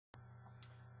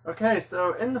Okay,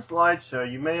 so in the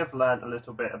slideshow you may have learned a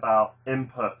little bit about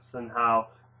inputs and how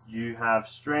you have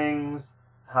strings,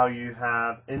 how you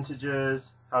have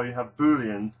integers, how you have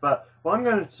booleans, but what I'm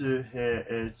going to do here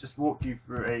is just walk you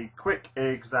through a quick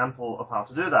example of how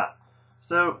to do that.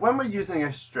 So when we're using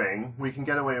a string, we can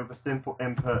get away with a simple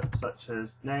input such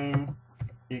as name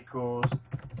equals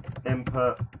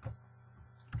input,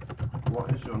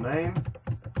 what is your name?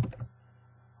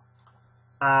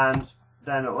 And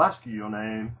then it will ask you your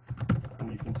name,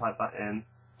 and you can type that in.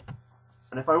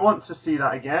 And if I want to see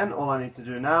that again, all I need to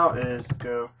do now is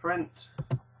go print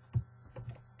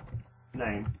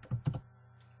name,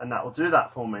 and that will do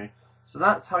that for me. So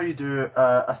that's how you do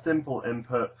a simple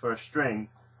input for a string.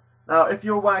 Now if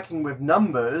you're working with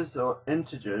numbers or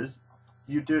integers,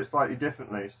 you do it slightly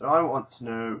differently. So I want to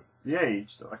know the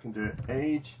age, so I can do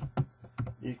age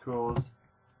equals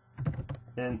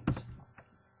int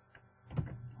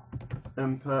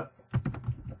input,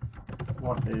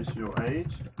 what is your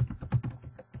age?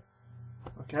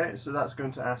 Okay, so that's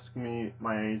going to ask me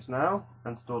my age now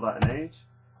and store that in age.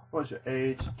 What's your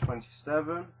age?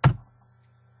 27. And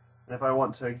if I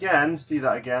want to again see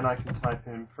that again, I can type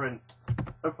in print,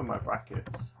 open my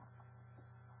brackets,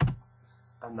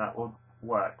 and that will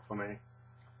work for me.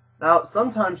 Now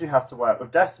sometimes you have to work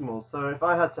with decimals, so if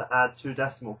I had to add two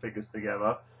decimal figures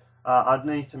together, I'd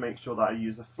need to make sure that I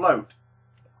use a float.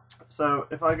 So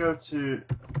if I go to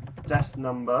dec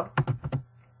number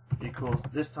equals,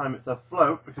 this time it's a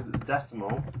float because it's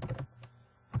decimal,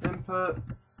 input,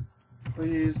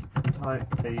 please type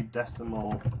a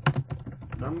decimal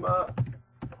number.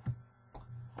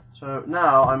 So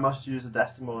now I must use a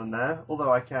decimal in there,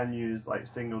 although I can use like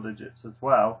single digits as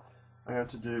well. I'm going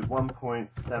to do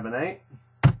 1.78,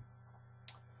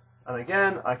 and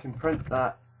again I can print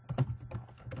that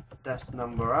dec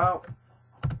number out.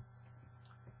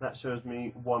 That shows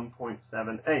me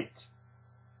 1.78.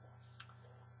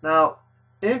 Now,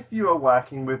 if you are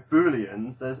working with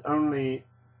booleans, there's only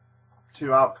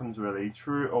two outcomes really,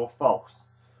 true or false.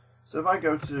 So if I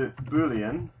go to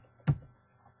boolean,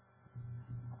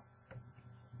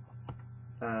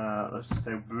 let's just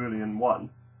say boolean 1,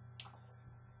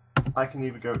 I can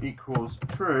either go equals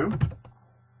true,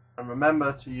 and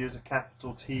remember to use a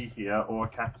capital T here or a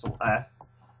capital F,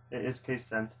 it is case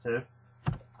sensitive.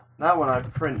 Now when I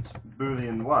print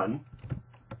boolean 1,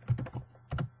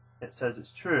 it says it's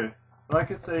true, but I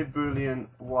could say boolean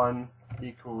 1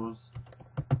 equals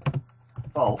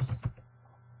false,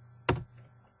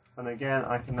 and again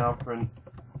I can now print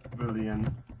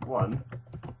boolean 1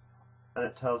 and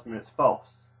it tells me it's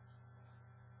false.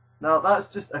 Now that's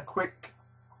just a quick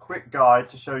guide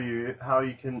to show you how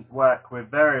you can work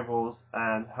with variables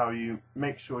and how you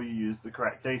make sure you use the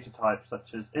correct data types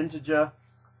such as integer,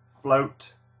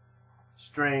 float,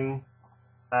 string,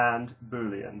 and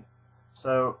boolean.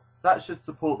 So that should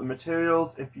support the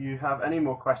materials. If you have any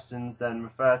more questions, then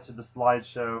refer to the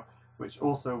slideshow, which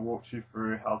also walks you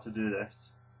through how to do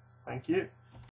this. Thank you.